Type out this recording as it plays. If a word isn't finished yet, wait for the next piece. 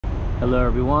Hello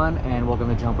everyone, and welcome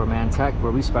to Jumper Man Tech,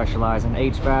 where we specialize in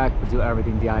HVAC, we do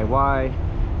everything DIY,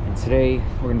 and today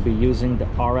we're going to be using the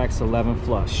RX11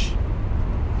 flush.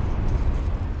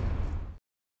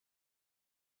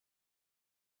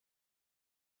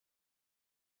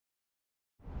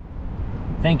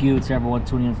 Thank you to everyone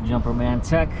tuning into Jumper Man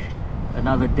Tech.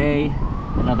 Another day,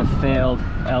 another failed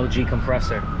LG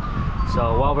compressor.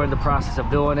 So while we're in the process of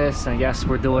doing this, and yes,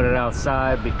 we're doing it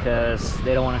outside because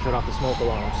they don't want to shut off the smoke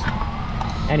alarms.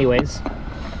 Anyways,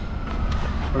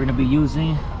 we're going to be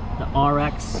using the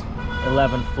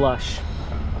RX11 flush.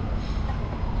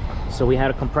 So we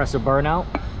had a compressor burnout,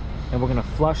 and we're going to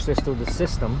flush this through the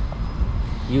system.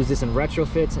 Use this in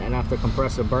retrofits and after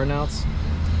compressor burnouts.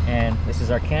 And this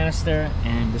is our canister,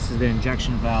 and this is the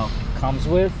injection valve it comes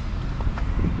with.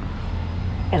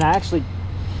 And I actually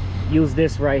use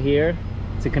this right here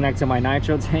to connect to my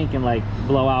nitro tank and like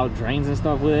blow out drains and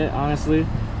stuff with it, honestly.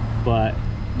 But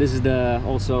this is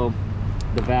also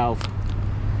the valve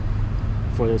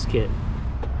for this kit.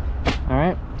 All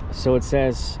right, so it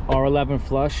says R11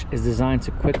 flush is designed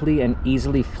to quickly and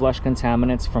easily flush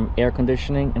contaminants from air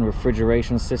conditioning and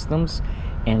refrigeration systems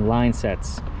and line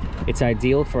sets. It's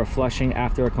ideal for flushing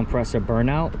after a compressor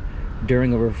burnout,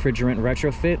 during a refrigerant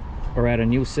retrofit, or at a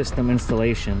new system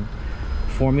installation.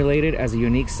 Formulated as a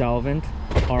unique solvent,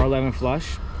 R11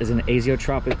 flush is an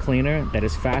azeotropic cleaner that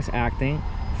is fast acting,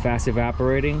 fast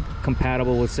evaporating,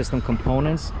 compatible with system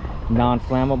components,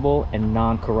 non-flammable, and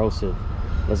non-corrosive.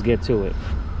 Let's get to it.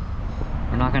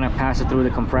 We're not going to pass it through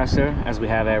the compressor as we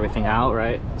have everything out,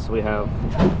 right? So we have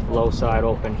low side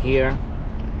open here,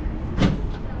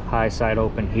 high side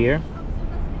open here.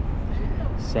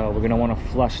 So we're going to want to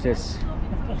flush this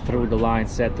through the line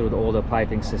set through all the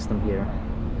piping system here.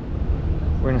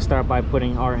 We're going to start by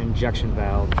putting our injection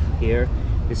valve here.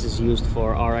 This is used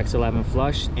for RX11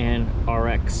 flush and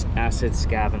RX acid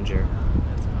scavenger.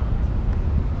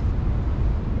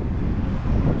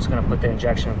 I'm just going to put the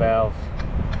injection valve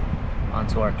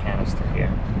onto our canister here.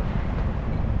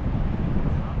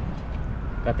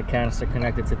 Got the canister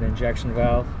connected to the injection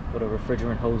valve with a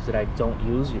refrigerant hose that I don't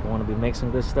use. You don't want to be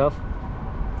mixing this stuff.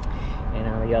 And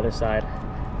on the other side,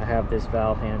 I have this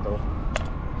valve handle.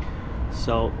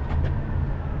 So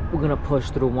we're gonna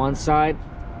push through one side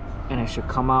and it should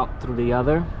come out through the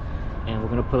other, and we're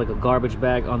gonna put like a garbage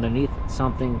bag underneath,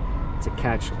 something to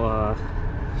catch the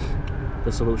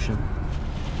solution.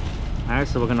 All right,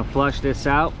 so we're gonna flush this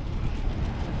out,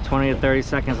 20 to 30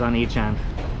 seconds on each end.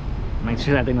 Make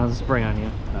sure that thing doesn't spray on you.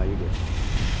 No, you're good.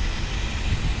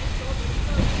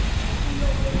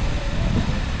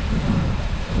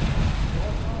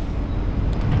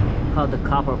 How the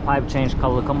copper pipe changed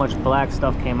color. Look how much black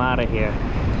stuff came out of here.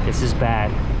 This is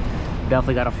bad.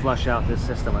 Definitely got to flush out this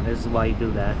system, and this is why you do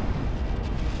that.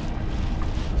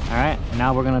 All right,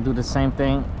 now we're gonna do the same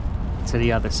thing to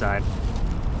the other side.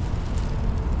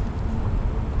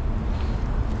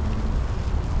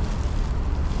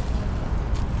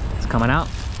 It's coming out.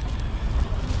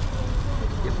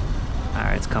 All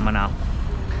right, it's coming out.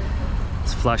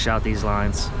 Let's flush out these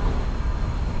lines.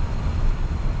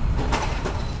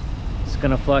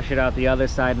 Gonna flush it out the other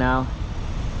side now.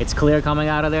 It's clear coming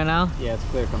out of there now? Yeah, it's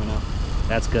clear coming out.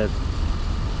 That's good.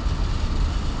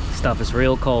 Stuff is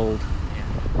real cold.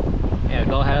 Yeah,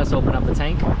 go ahead, let's open up the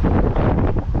tank.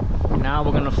 Now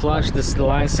we're gonna flush this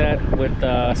line set with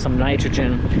some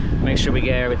nitrogen. Make sure we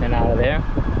get everything out of there.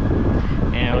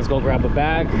 And let's go grab a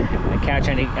bag and catch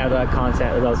any other contents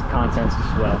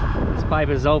as well. This pipe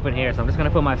is open here, so I'm just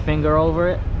gonna put my finger over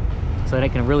it so that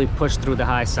it can really push through the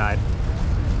high side.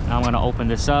 Now I'm going to open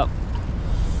this up.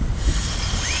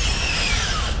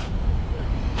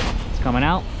 It's coming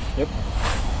out. Yep.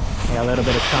 Yeah, a little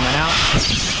bit is coming out.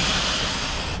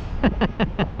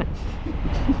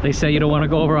 They say you don't want to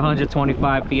go over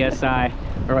 125 psi.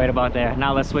 We're right about there.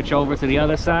 Now let's switch over to the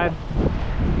other side.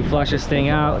 You flush this thing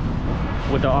out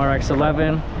with the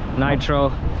RX11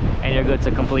 nitro, and you're good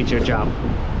to complete your job.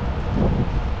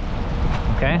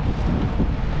 Okay.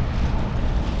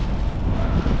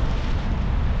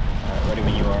 Ready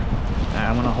when you are.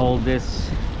 I'm gonna hold this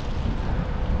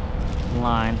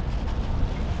line,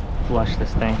 flush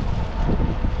this thing.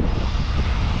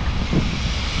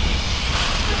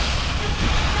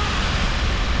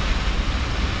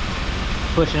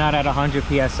 Pushing out at 100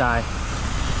 psi.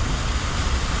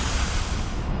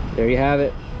 There you have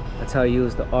it. That's how you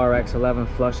use the RX11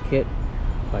 flush kit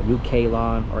by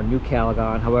nu-calgon or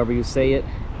nu-calgon, however you say it.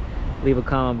 Leave a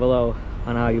comment below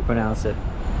on how you pronounce it.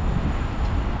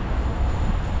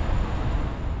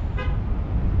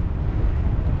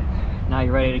 Now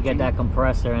you're ready to get that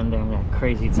compressor in there in that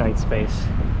crazy tight space.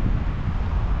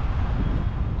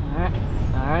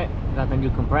 All right, got the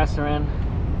new compressor in.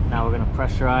 Now we're gonna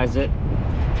pressurize it,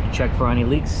 check for any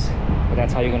leaks, but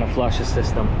that's how you're gonna flush the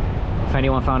system. If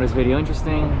anyone found this video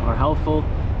interesting or helpful,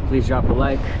 please drop a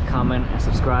like, comment, and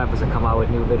subscribe as I come out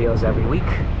with new videos every week.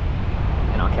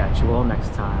 And I'll catch you all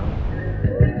next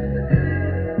time.